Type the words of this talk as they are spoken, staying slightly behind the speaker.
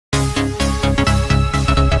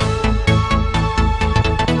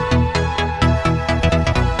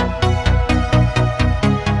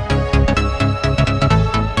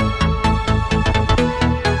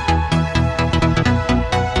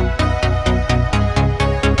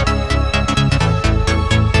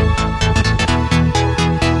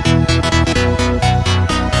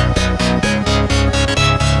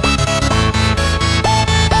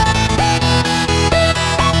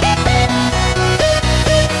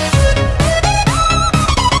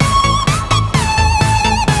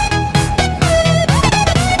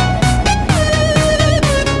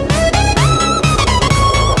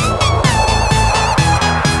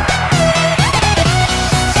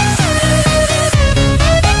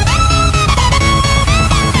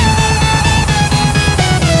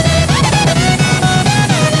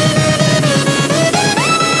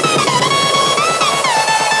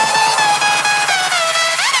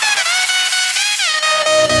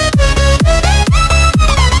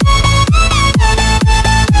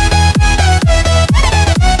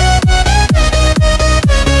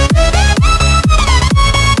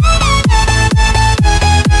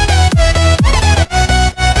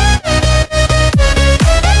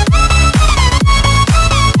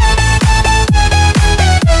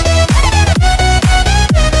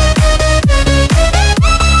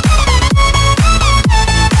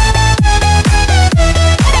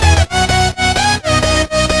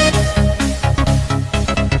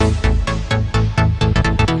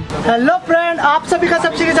Hello friend, आप सभी का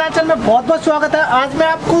सब्जी के चैनल में बहुत बहुत स्वागत है। आज मैं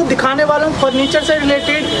आपको दिखाने वाला हूँ फर्नीचर से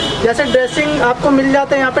रिलेटेड, जैसे ड्रेसिंग आपको मिल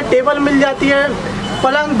जाते हैं यहाँ पे, टेबल मिल जाती है,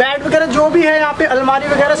 पलंग बेड वगैरह जो भी है यहाँ पे, अलमारी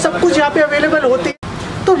वगैरह सब कुछ यहाँ पे अवेलेबल होती है।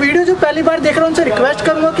 तो वीडियो जो पहली बार देख रहे हैं उनसे रिक्वेस्ट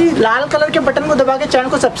करूंगा कि लाल कलर के बटन को दबा के चैनल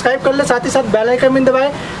को सब्सक्राइब कर ले, साथ ही साथ बेल आइकन भी दबाएं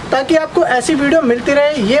ताकि आपको ऐसी वीडियो मिलती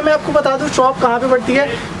रहे। ये मैं आपको बता दूं शॉप कहाँ पे पड़ती है।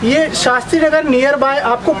 ये शास्त्री नगर नियर बाय,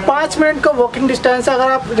 आपको 5 मिनट का वॉकिंग डिस्टेंस है।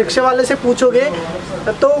 अगर आप रिक्शे वाले से पूछोगे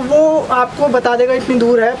तो वो आपको बता देगा इतनी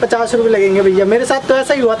दूर है, 50 रुपये लगेंगे भैया। मेरे साथ तो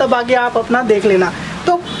ऐसा ही हुआ था, बाकी आप अपना देख लेना।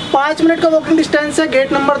 तो 5 मिनट का वॉकिंग डिस्टेंस है।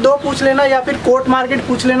 गेट नंबर 2 पूछ लेना या फिर कोर्ट मार्केट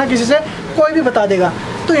पूछ लेना, किसी से कोई भी बता देगा।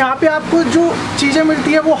 तो यहाँ पे आपको जो चीज़ें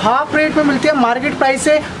मिलती है वो हाफ रेट में मिलती है मार्केट प्राइस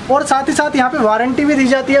से, और साथ ही साथ यहाँ पे वारंटी भी दी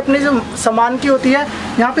जाती है अपने जो सामान की होती है।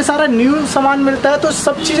 यहाँ पे सारा न्यू सामान मिलता है। तो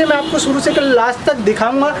सब चीज़ें मैं आपको शुरू से लास्ट तक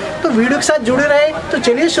दिखाऊंगा, तो वीडियो के साथ जुड़े रहे। तो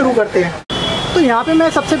चलिए शुरू करते हैं। तो यहाँ पे मैं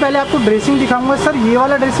सबसे पहले आपको ड्रेसिंग दिखाऊंगा। सर ये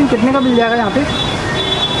वाला ड्रेसिंग कितने का मिल जाएगा यहाँ पे?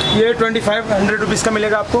 ये 2500 रुपीज़ का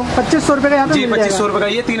मिलेगा आपको। 2500 रुपये का यहाँ पे जी, 2500 रुपये का।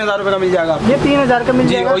 ये 3000 रुपये का मिल जाएगा आपको। ये 3000 का मिल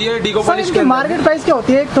जाएगा। और ये डीको पॉलिश की मार्केट प्राइस क्या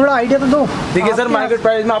होती है, थोड़ा आइडिया तो दो। देखिए सर, मार्केट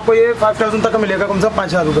प्राइस में आपको ये 5000 तक का मिलेगा, कम से कम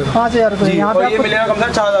 5000 रुपये का। 5000 रुपये यहाँ पे ये मिलेगा कम से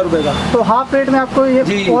कम 4000 रुपये का। तो हाफ रेट में आपको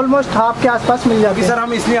ये ऑलमोस्ट हाफ के आसपास मिल जाएगी। सर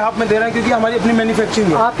हम इसलिए हाफ में दे रहे हैं क्योंकि हमारी अपनी मैन्युफैक्चरिंग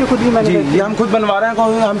है। आपकी खुद ही मैन्युफैक्चरिंग? ये हम खुद बनवा रहे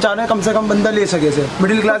हैं। हम चाह रहे हैं कम से कम बंदा ले सके सर,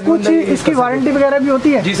 मिडिल क्लास। कुछ इसकी वारंटी वगैरह भी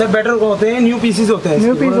होती है? जी सर, बेटर होते हैं, न्यू पीसेस होते हैं।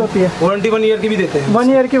 न्यू पीस होती है, वारंटी 1 ईयर की भी देते हैं। 1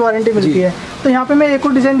 ईयर की वारंटी मिलती है। तो यहाँ पे मैं एक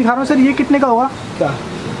और डिजाइन दिखा रहा हूँ। सर ये कितने का होगा? क्या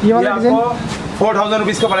ये वाला डिजाइन? 4000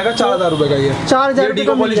 रुपीज़ का पड़ेगा, 4000 रुपये का। ये 4000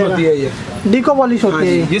 डीको पॉलिश होती है। ये डीको पॉलिश होती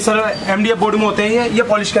है। ये सर MDF बोर्ड में होते हैं। ये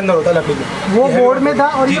पॉलिश के अंदर होता है लकड़ी में। वो बोर्ड में था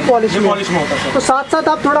और ये पॉलिश में होता है। तो साथ साथ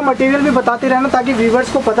आप थोड़ा मटेरियल भी बताते रहना ताकि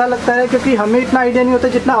व्यूअर्स को पता लगता है, क्योंकि हमें इतना आइडिया नहीं होता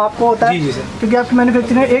जितना आपको होता है। जी सर, क्योंकि आपकी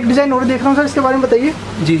मैन्युफैक्चरिंग। एक डिजाइन और देख रहा हूँ सर, इसके बारे में बताइए।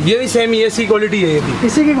 जी ये भी सेम, ये इसी क्वालिटी है। ये भी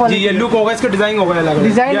इसी की क्वालिटी। ये लुक होगा, इसका डिजाइन होगा अलग,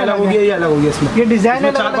 डिजाइन अलग होगी, ये अलग होगी। इसमें ये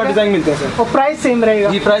डिजाइन 4-5 डिजाइन मिलते हैं सर। और प्राइस सेम रहेगा?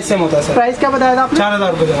 जी प्राइस सेम होता है सर। प्राइस क्या बताया था आपने?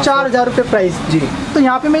 4000 रुपये। 4000 रुपये प्राइस। जी। तो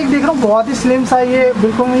यहाँ पे मैं एक देख रहा हूँ बहुत ही स्लिम सा, ये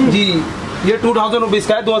बिल्कुल नहीं। जी ये 2000 रुपीज़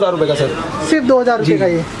का है, 2000 रुपये का सर। सिर्फ 2000 रुपये का।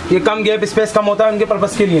 ये कम गैप स्पेस कम होता है, उनके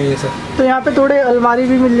पर्पस के लिए ये सर। तो यहाँ पे थोड़े अलमारी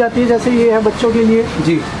भी मिल जाती है, जैसे ये है बच्चों के लिए।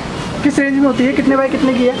 जी किस रेंज में होती है, कितने बाय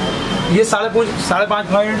कितने की है? ये 5.5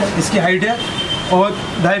 फीट इसकी हाइट है और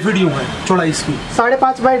 2.5 फीट यूँ है चौड़ाई इसकी।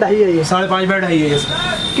 5.5 बाय 2.5 है ये। 5.5 बाय 2.5 है ये।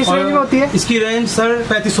 किस रेंज में होती है? इसकी रेंज सर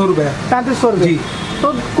 3500 रुपये है। 3500 रुपये। जी।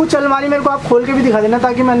 तो कुछ अलमारी मेरे को आप खोल के भी दिखा देना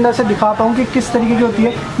ताकि मैं अंदर से दिखा पाऊँ कि किस तरीके की होती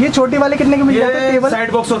है। ये छोटी वाले कितने की मिल जाते हैं? टेबल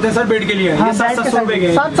साइड बॉक्स होते हैं सर बेड के लिए। हाँ, 700 रुपये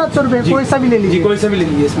के। 700 रुपये, कोई सा भी ले लीजिए। कोई सा भी ले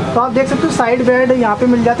लीजिए इसमें। तो आप देख सकते हो साइड बेड यहाँ पे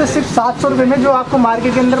मिल जाता है सिर्फ 700 रुपये में, जो आपको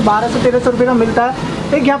मार्केट के अंदर 1200-1300 रुपये का मिलता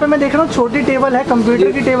है। एक यहाँ पे मैं देख रहा हूँ छोटी टेबल है,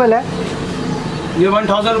 कंप्यूटर की टेबल है। ये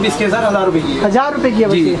 1000 रुपीज़ की है सर, 1000 रुपये की। 1000 रुपये की है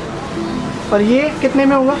बच्चे। और ये कितने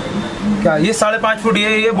में होगा? क्या ये 5.5 फुट?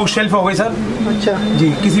 ये बुक शेल्फ हो गई सर। अच्छा जी,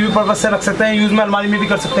 किसी भी पर्पज से रख सकते हैं, यूज में अलमारी में भी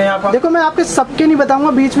कर सकते हैं आप। देखो मैं आपके सबके नहीं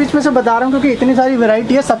बताऊंगा, बीच बीच में से बता रहा हूँ क्योंकि इतनी सारी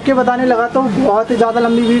वैरायटी है। सबके बताने लगा तो बहुत ही ज़्यादा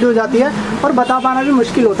लंबी वीडियो हो जाती है और बता पाना भी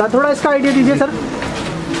मुश्किल होता है। थोड़ा इसका आइडिया दीजिए सर।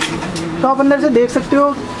 तो आप अंदर से देख सकते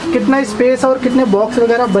हो कितना स्पेस और कितने बॉक्स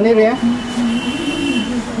वगैरह बने हुए हैं।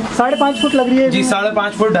 5.5 फुट लग रही है जी।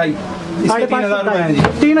 5.5 फुट 2.5।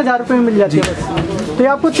 3000 रुपये में मिल जाती है बस। तो ये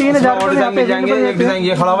आपको 3000 रुपये मिल जाएंगे। एक डिजाइन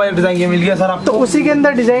ये खड़ा हुआ, एक डिजाइन ये मिल गया सर आपको। तो उसी के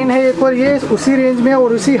अंदर डिजाइन है एक और, ये उसी रेंज में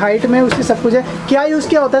और उसी हाइट में उसी सब कुछ है। क्या यूज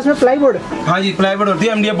किया होता है इसमें? प्लाईवुड? हाँ जी, प्लाईवुड होती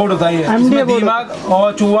है, MDF बोर्ड होता है। MDF board. दिमाग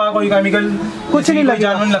और चूहा कोई केमिकल कुछ नहीं लगता,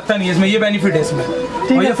 जानवर लगता नहीं है इसमें। ये बेनिफिट है इसमें।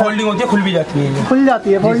 और ये फोल्डिंग होती है, खुल भी जाती है। खुल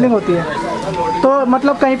जाती है, फोल्डिंग होती है। तो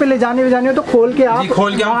मतलब कहीं पे ले जाने हो तो खोल के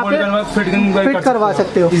आप फिट करवा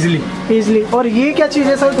सकते हो इजिली। और ये क्या चीज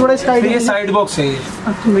है सर, थोड़ा इसका आइडिया? ये साइड बॉक्स है।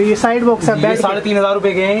 ये साइड बॉक्स है, 3500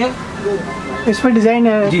 रुपये के हैं। इसमें डिजाइन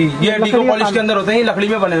है जी। ये डीको पॉलिश के अंदर होते हैं, ये लकड़ी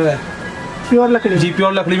में बने हुए हैं। प्योर लकड़ी? जी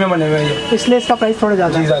प्योर लकड़ी में बने हुए हैं, इसलिए इसका प्राइस थोड़ा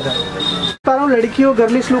ज्यादा है। लड़कियों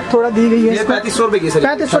गर्लिश लुक थोड़ा दी गई है। ये 3500 रुपये की है।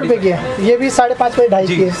 3500 रुपये की है। ये भी 5.5 बाय 2.5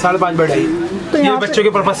 की है। 5.5 बाय 2.5। तो ये बच्चों के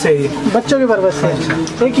पर्पज से है। ये बच्चों के पर्पज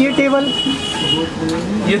से। एक ये टेबल,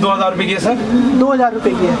 ये 2000 रुपये की है सर। 2000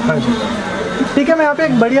 रुपये की है। हाँ जी। ठीक है, मैं यहाँ पे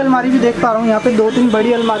एक बड़ी अलमारी भी देख पा रहा हूँ। यहाँ पे 2-3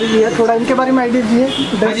 बड़ी अलमारी भी है, थोड़ा इनके बारे में आइडिया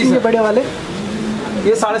दीजिए। ड्रेसिंग के बड़े वाले।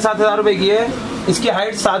 ये 7500 रुपये की है। इसकी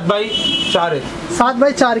हाइट 7 बाई 4 है। 7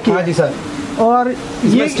 बाई 4 की? हाँ जी सर। और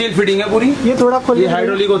ये स्टील फिटिंग है पूरी। ये थोड़ा खुल, ये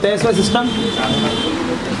हाइड्रोलिक होता है इसका सिस्टम।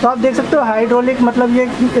 तो आप देख सकते हो हाइड्रोलिक, मतलब ये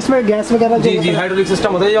इसमें गैस वगैरह जी हाइड्रोलिक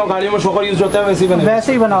सिस्टम होता है, जो गाड़ियों में शॉकर यूज होता है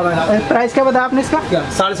वैसे ही बना हुआ है। प्राइस क्या बताया आपने इसका?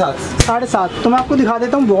 7.5। तो मैं आपको दिखा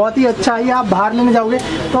देता हूँ, बहुत ही अच्छा है। आप बाहर लेने जाओगे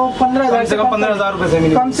तो 15,000 से 15,000 रुपए से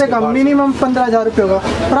कम से कम मिनिमम 15,000 रुपये होगा।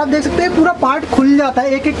 और आप देख सकते हैं पूरा पार्ट खुल जाता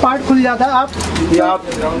है, एक एक पार्ट खुल जाता है। आप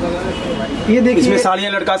ये देखिए, इसमें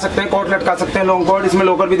साड़ियाँ लटका सकते हैं, कोट लटका सकते हैं, लॉन्ग कोट। इसमें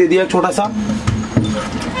लॉकर भी दे दिया छोटा सा,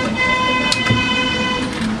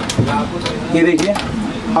 ये देखिए।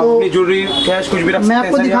 आप अपनी ज्वेलरी, कैश कुछ भी रख सकते हैं। मैं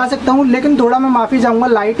आपको दिखा सकता हूँ, लेकिन थोड़ा मैं माफी चाहूंगा,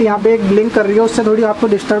 लाइट यहाँ पे एक ब्लिंक कर रही है, उससे थोड़ी आपको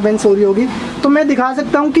डिस्टरबेंस हो रही होगी। तो मैं दिखा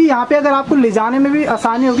सकता हूँ कि यहाँ पे अगर आपको ले जाने में भी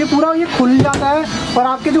आसानी होगी, पूरा ये खुल जाता है और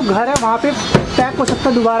आपके जो घर है वहाँ पे पैक हो सकता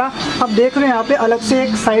है दोबारा। आप देख रहे हैं यहाँ पे अलग से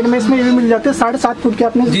एक साइड में इसमें ये भी मिल जाते हैं। 7.5 फुट के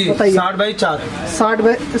आपने बताइए,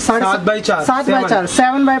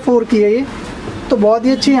 7x4 की है ये, तो बहुत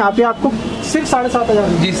ही अच्छी। यहाँ पे आपको सिर्फ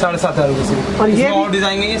 7,500 जी, 7,500 रुपये से। और ये और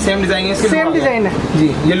डिजाइन है, सेम डिजाइन है, सेम डिजाइन है जी।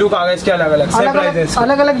 ये लुक आ गया इसके,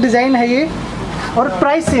 अलग अलग डिजाइन है ये, और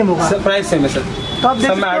प्राइस सेम होगा। प्राइस सेम है सर। तो आप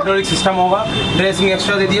सब में हाइड्रोलिक सिस्टम होगा। ड्रेसिंग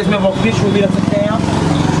एक्स्ट्रा दे दिया, इसमें वॉक शू भी रख सकते हैं आप,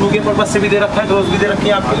 शू के पर्पज से भी दे रखा है, ड्रोज भी दे रखी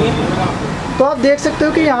है आपके लिए। तो आप देख सकते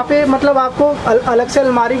हो कि यहाँ पे मतलब आपको अलग से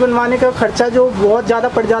अलमारी बनवाने का खर्चा जो बहुत ज़्यादा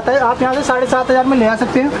पड़ जाता है, आप यहाँ से 7,500 में ले आ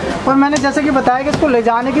सकते हैं। और मैंने जैसे कि बताया कि इसको ले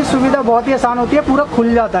जाने की सुविधा बहुत ही आसान होती है, पूरा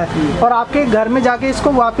खुल जाता है और आपके घर में जाके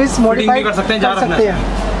इसको वापस मॉडिफाई कर सकते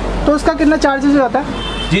हैं। तो उसका कितना चार्जेस होता है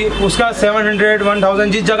जी? उसका 700,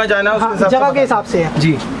 1000 जिस जगह जाना है जगह के हिसाब से है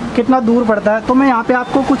जी, कितना दूर पड़ता है। तो मैं यहाँ पे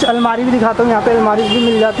आपको कुछ अलमारी भी दिखाता हूँ। यहाँ पे अलमारी भी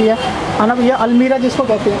मिल जाती है ना भैया, अलमीरा जिसको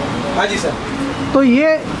कहते हैं। हाँ जी सर। तो ये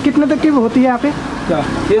कितने तक की होती है यहाँ पे? क्या?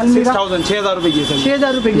 ये 6,000 रुपए की सर।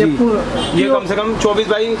 6,000 रुपए की। ये कम से कम 24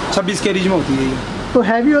 बाई 26 के रीज में होती है ये। तो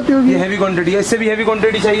हैवी होती होगी? ये हैवी क्वांटिटी है, इससे भी हैवी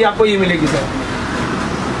क्वांटिटी चाहिए आपको, ये मिलेगी सर।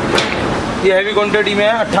 ये हैवी क्वांटिटी में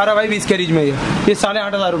है, 18 बाई 20 के रीज में। ये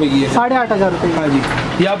 8,500 रुपए की है। 8,500 रुपए? हाँ जी।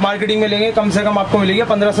 ये आप मार्केटिंग में लेंगे कम से कम आपको मिलेगी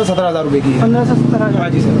 15 से 17,000 रुपए की। 15 से 17,000? हाँ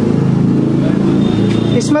जी सर।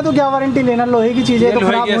 इसमें तो क्या वारंटी लेना, लोहे की चीजें तो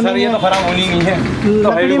खराब होनी नहीं है। तो खराब होनी नहीं है,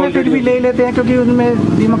 लकड़ी में फिर भी ले लेते हैं क्योंकि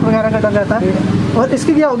उनमें दीमक वगैरह का डर रहता है। और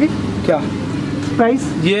इसकी क्या होगी क्या प्राइस?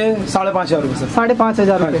 ये 5,500 रुपए सर।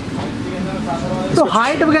 5,500 रुपए। तो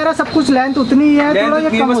हाइट वगैरह सब कुछ लेंथ उतनी ही है, थोड़ा ये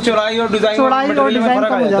कम, चौड़ाई और डिजाइन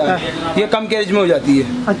कम हो जाता है। ये कम के रेंज में हो जाती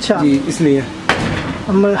है। अच्छा जी, इसलिए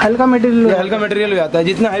हल्का मटेरियल हो जाता है।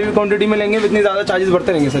 जितना हैवी क्वांटिटी में लेंगे उतनी ज्यादा चार्जेस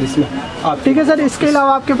बढ़ते रहेंगे सर इसमें आप। ठीक है सर। इसके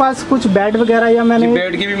अलावा आपके पास कुछ बेड वगैरह, या मैंने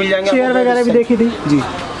बेड की भी मिल जाएंगे, चेयर वगैरह भी देखी थी जी।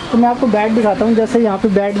 तो मैं आपको बेड दिखाता हूँ। जैसे यहाँ पे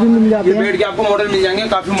बेड भी मिल जाते हैं। बेड के आपको मॉडल मिल जाएंगे,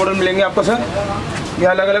 काफी मॉडल मिलेंगे आपको सर। ये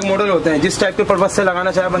अलग अलग मॉडल होते हैं, जिस टाइप के पर्पज से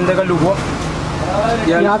लगाना चाहे बंदे का लुक हो।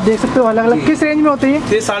 ये आप देख सकते हो अलग अलग किस रेंज में होते हैं?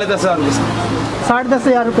 ये 10,500 रुपए से।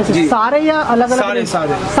 10,500 रुपए से सारे, या अलग अलग?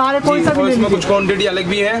 सारे कोई सा भी ले। इसमें कुछ क्वांटिटी अलग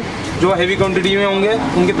भी है, जो हैवी क्वांटिटी में होंगे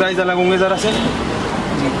उनके प्राइस अलग होंगे जरा से।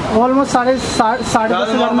 ऑलमोस्ट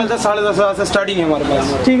 10,500 नॉर्मल 10,500 से स्टार्टिंग है हमारे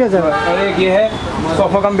पास। ठीक है सर। और एक ये है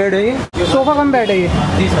सोफा कम बेड है, ये सोफा कम बेड है ये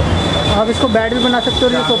जी सर। आप इसको बेड भी बना सकते हो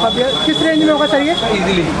और ये सोफा भी। किस रेंज में होगा सर ये?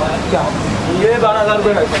 इजीली क्या ये 12,000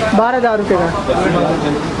 रुपये का। 12,000 रुपये का।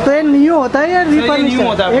 तो ये न्यू होता है या रिफर्निश्ड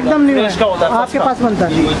होता है? एकदम न्यू है, आपके पास बनता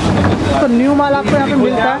है। तो न्यू माल आपको यहाँ पे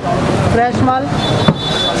मिलता है, फ्रेश माल।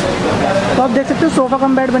 तो आप देख सकते हो सोफा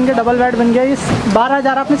कम बेड बन गया, डबल बेड बन गया। इस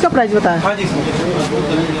 12,000 आपने इसका प्राइस बताया? हाँ जी सर।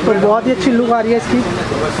 तो बहुत ही अच्छी लुक आ रही है इसकी।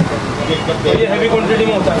 ये हैवी क्वांटिटी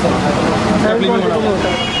में होता है सर।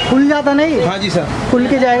 खुल जाता नहीं? हाँ जी सर, खुल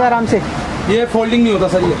के जाएगा आराम से। ये फोल्डिंग नहीं होता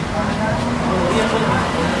सर ये।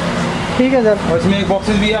 ठीक है सर। और इसमें एक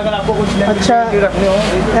बॉक्सेस भी है, अगर आपको कुछ अच्छा रखने हो।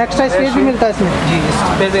 एक्स्ट्रा स्पेस भी मिलता है इसमें? जी,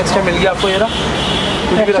 स्पेस एक्स्ट्रा मिल गया आपको। ये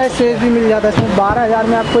एक्स्ट्रा स्पेस भी मिल जाता है इसमें। 12,000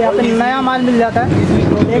 में आपको यहाँ पे नया माल मिल जाता है,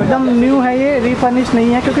 एकदम न्यू है ये, रिफर्निश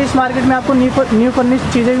नहीं है। क्योंकि इस मार्केट में आपको न्यू फर्निश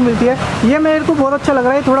चीज़ें भी मिलती है। ये मेरे को बहुत अच्छा लग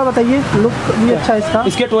रहा है, थोड़ा बताइए। लुक भी अच्छा है इसका।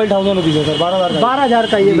 इसके 12,000 रुपीज़ है सर। 12,000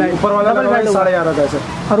 का ये बेड। ऊपर वाला डबल बेड 11,500 का है सर,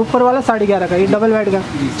 और ऊपर वाला 11,500 का। ये डबल बेड का।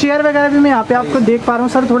 चेयर वगैरह भी मैं यहाँ पे आपको देख पा रहा हूँ।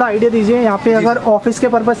 सर थोड़ा आइडिया दीजिए, यहाँ पे अगर ऑफिस के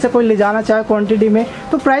पर्पज से कोई ले जाना चाहे क्वांटिटी में,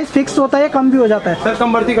 तो प्राइस फिक्स होता है या कम भी हो जाता है? सर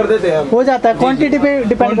कम बढ़ती कर देते हैं, हो जाता है। क्वांटिटी पे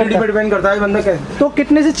डिपेंड करता है बंदा क्या। तो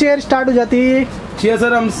कितने से चेयर स्टार्ट हो जाती है? चेयर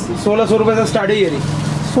सर हम 1,600 रुपए से स्टार्ट है। ये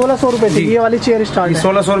 1,600 रुपए से ये वाली चेयर स्टार्ट है?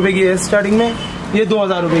 1,600 रुपए की है स्टार्टिंग में। ये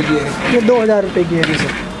 2,000 रुपए की है। ये 2,000 रुपए की है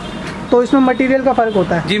सर। तो इसमें मटेरियल का फर्क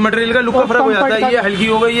होता है? जी, मटेरियल का लुक का फर्क हो जाता है। ये हल्की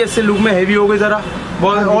हो गई, ये इससे लुक में हैवी हो गई जरा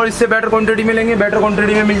बहुत। और इससे बेटर क्वांटिटी में लेंगे, बेटर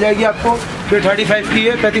क्वांटिटी में मिल जाएगी आपको। ये 35 की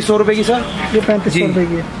है, 3,500 रुपए की सर। ये 3,500 रुपए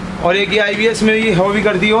की है। और एक ये IBS में ये हैवी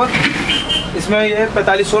कर दी, और इसमें ये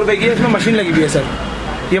 4,500 रुपए की है। इसमें मशीन लगी हुई है सर।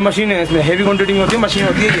 ये मशीन है, इसमें हैवी क्वांटिटी में होती है, मशीन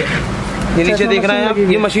होती है। ये नीचे देख रहे हैं आप,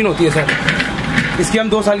 ये मशीन होती है सर। इसकी हम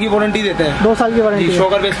 2 साल की वारंटी देते हैं। 2 साल की वारंटी?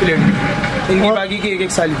 Shocker base plate. इनकी बाकी की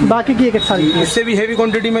 1-1 साल की, बाकी की 1-1 साल की। इससे भी हेवी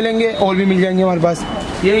क्वांटिटी मिलेंगे और भी मिल जाएंगे हमारे पास।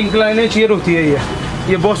 ये इंक्लाइन चेयर होती है,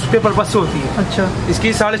 ये बॉस के पर्पज से होती है। अच्छा,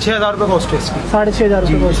 इसकी 6,500 रुपये कॉस्ट है इसकी। 6,500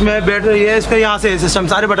 रुपये। इसमें बैटरी है, इसका यहाँ से सिस्टम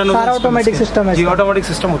सारे बटन, सारा ऑटोमेटिक सिस्टम है जी, ऑटोमेटिक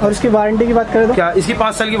सिस्टम होता है। और इसकी वारंटी की बात करें तो क्या इसकी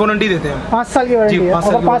 5 साल की वारंटी देते हैं। 5 साल की वारंटी है।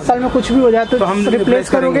 अगर 5 साल में कुछ भी हो जाए तो हम रिप्लेस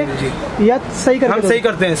करोगे या सही करके? हम सही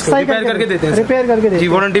करते हैं इसको, रिपेयर करके देते हैं। रिपेयर करके देते हैं जी,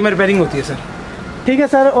 वारंटी में रिपेयरिंग होती है सर। ठीक है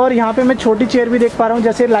सर। और यहाँ पे मैं छोटी चेयर भी देख पा रहा हूँ,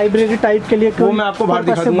 जैसे लाइब्रेरी टाइप के लिए। वो मैं आपको बाहर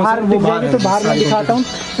दिखा दूंगा, बाहर दिख जाएगी तो बाहर मैं दिखाता हूँ।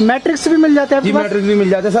 मैट्रिक्स भी मिल जाते हैं जी, मैट्रिक्स भी मिल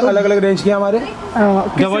जाते हैं सर, अलग अलग रेंज के हमारे।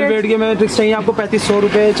 डबल बेड के मैट्रिक्स चाहिए आपको 3,500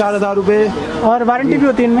 रुपये, 4,000 रुपये। और वारंटी भी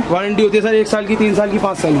होती है इनमें? वारंटी होती है सर 1 साल की, 3 साल की,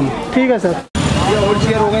 5 साल की। ठीक है सर। ये ओल्ड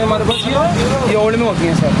चेयर हो गए हमारे पास, ये ओल्ड में होती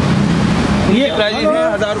है सर। ये प्राइस है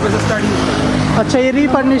 1,000 रुपये से स्टार्टिंग। अच्छा, ये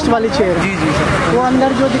रीफर्निश्ड वाली चेयर? जी जी सर। वो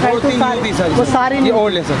अंदर जो दिखाई तो वो सारी ये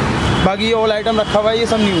ओल्ड है सर, बाकी ये ओल्ड आइटम रखा हुआ है, ये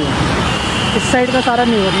सब न्यू है। इस साइड का सारा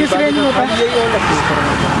न्यू है। किस रेंज में होता है? यही ओल्ड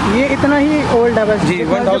है, ये इतना ही ओल्ड है बस? जी,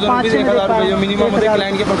 1,000 रुपये, 1,000 रुपये जो मिनिमम होता है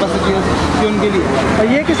क्लाइंट के पर्पज से उनके लिए। और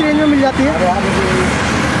ये किस रेंज में मिल जाती है?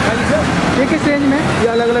 ये किस रेंज में? ये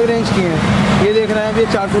अलग अलग रेंज की हैं। ये देख रहे हैं, ये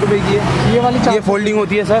 400 रुपये की है। ये वाली ये फोल्डिंग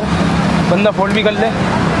होती है सर, बंदा फोल्ड भी कर ले।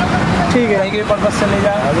 ठीक है, कहीं के पर्पज से ले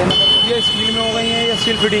जाए। ये स्टील में हो गई है, ये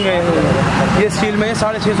स्टील फिटिंग है। ये स्टील में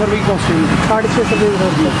 650 रुपये की कॉस्ट है। 650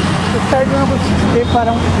 रुपये। इस साइड में कुछ देख पा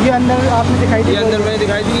रहा हूँ, ये अंदर आपने दिखाई दी? ये अंदर मैंने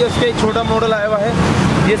दिखाई दी है। उसका एक छोटा मॉडल आया हुआ है,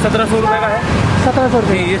 ये 1,700 रुपये का है। 1,700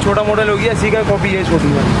 रुपये? ये छोटा मॉडल होगी, इसी का कॉपी है छोटी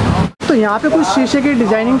है। तो यहाँ पे कुछ शीशे की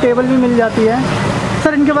डिजाइनिंग टेबल भी मिल जाती है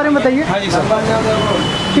सर, इनके बारे में बताइए। हाँ जी सर।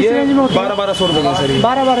 किस रेंज में होती है? 1200 रुपये का सर।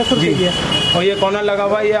 1200 रुपये की है। और ये कॉर्नर लगा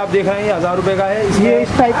हुआ है, ये आप देख रहे हैं, ये 1,000 रुपये का है। ये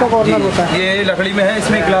इस टाइप का कॉर्नर होता है। ये लकड़ी में है,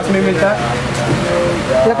 इसमें ग्लास में मिलता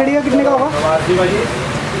है। लकड़ी का कितने का होगा?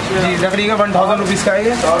 जी, लकड़ी का 1,000 रुपीज़ का है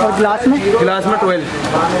ये। और ग्लास में? ग्लास में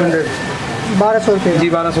 1200। 1200 रुपये? जी,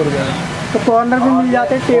 1200 रुपये। तो कॉर्नर भी मिल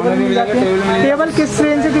जाते हैं, टेबल भी मिल जाते हैं। टेबल किस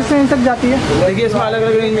रेंज से किस रेंज तक जाती है? देखिए, इसमें अलग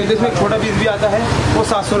अलग रेंज मिलती है। इसमें एक छोटा पीस भी आता है, वो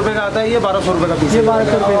 700 रुपये का आता है। ये 1200 रुपये का पीस। ये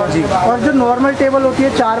 1200 रुपये का। जी। और जो नॉर्मल टेबल होती है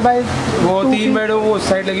 4 बाय वो 3 बेड, वो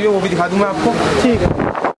साइड लगी हुई है, वो भी दिखा दूंगा आपको। ठीक है।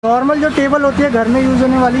 नॉर्मल जो टेबल होती है घर में यूज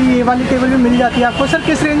होने वाली, ये वाली टेबल भी मिल जाती है आपको सर?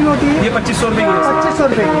 किस रेंज में होती है? ये 2,500 रुपये की है। 2,500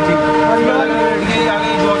 रुपये की। और ये वाली 2,000 रुपये की आ रही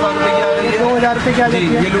है। 2,000 रुपये की आ जाती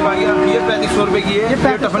है। ये लोग आगे, ये 3,500 रुपये की है।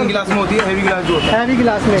 ये टफन गिलास में होती है, हैवी गिलास जो होता है। हैवी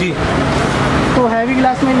गिलास में? जी। तो हैवी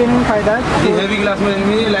गिलास में लेने में फायदा है? ये हैवी गिलास में लेने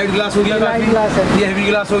में, लाइट गिलास हो गया, लाइट गिलास है। ये हैवी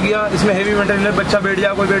गिलास हो गया। इसमें हैवी मटेरियल, बच्चा बैठ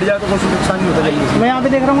जाए, कोई बैठ जाए तो कुछ नुकसान नहीं होता है। मैं यहाँ पे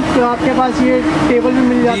देख रहा हूँ तो आपके पास ये टेबल भी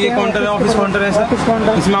मिल जाती है। ये काउंटर है, ऑफिस काउंटर है सर। Office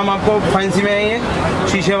counter. इसमें हम आपको फैंसी में आएंगे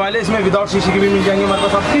शीशे वाले, इसमें विदाउट शीशे के भी मिल जाएंगे हमारे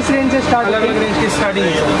पास। किस रेंज से स्टार्ट? अलग अलग रेंज की स्टार्टिंग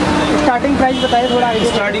है सर। स्टार्टिंग प्राइस बताइए थोड़ा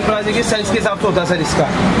आइडिया। स्टार्टिंग प्राइस देखिए साइज के हिसाब से होता है सर इसका।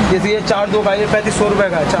 जैसे ये 4-2 का, ये 3,500 रुपये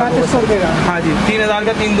का है। 3,500 रुपये का? हाँ जी। 3,000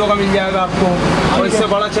 का 3-2 का मिल जाएगा आपको। और इससे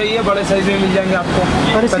बड़ा चाहिए, बड़े साइज में मिल जाएंगे आपको।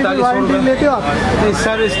 4500 रुपये लेते हो आप?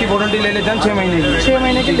 सर इसकी वारंटी ले लेते हैं 6 महीने की। 6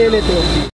 महीने की ले लेते हो?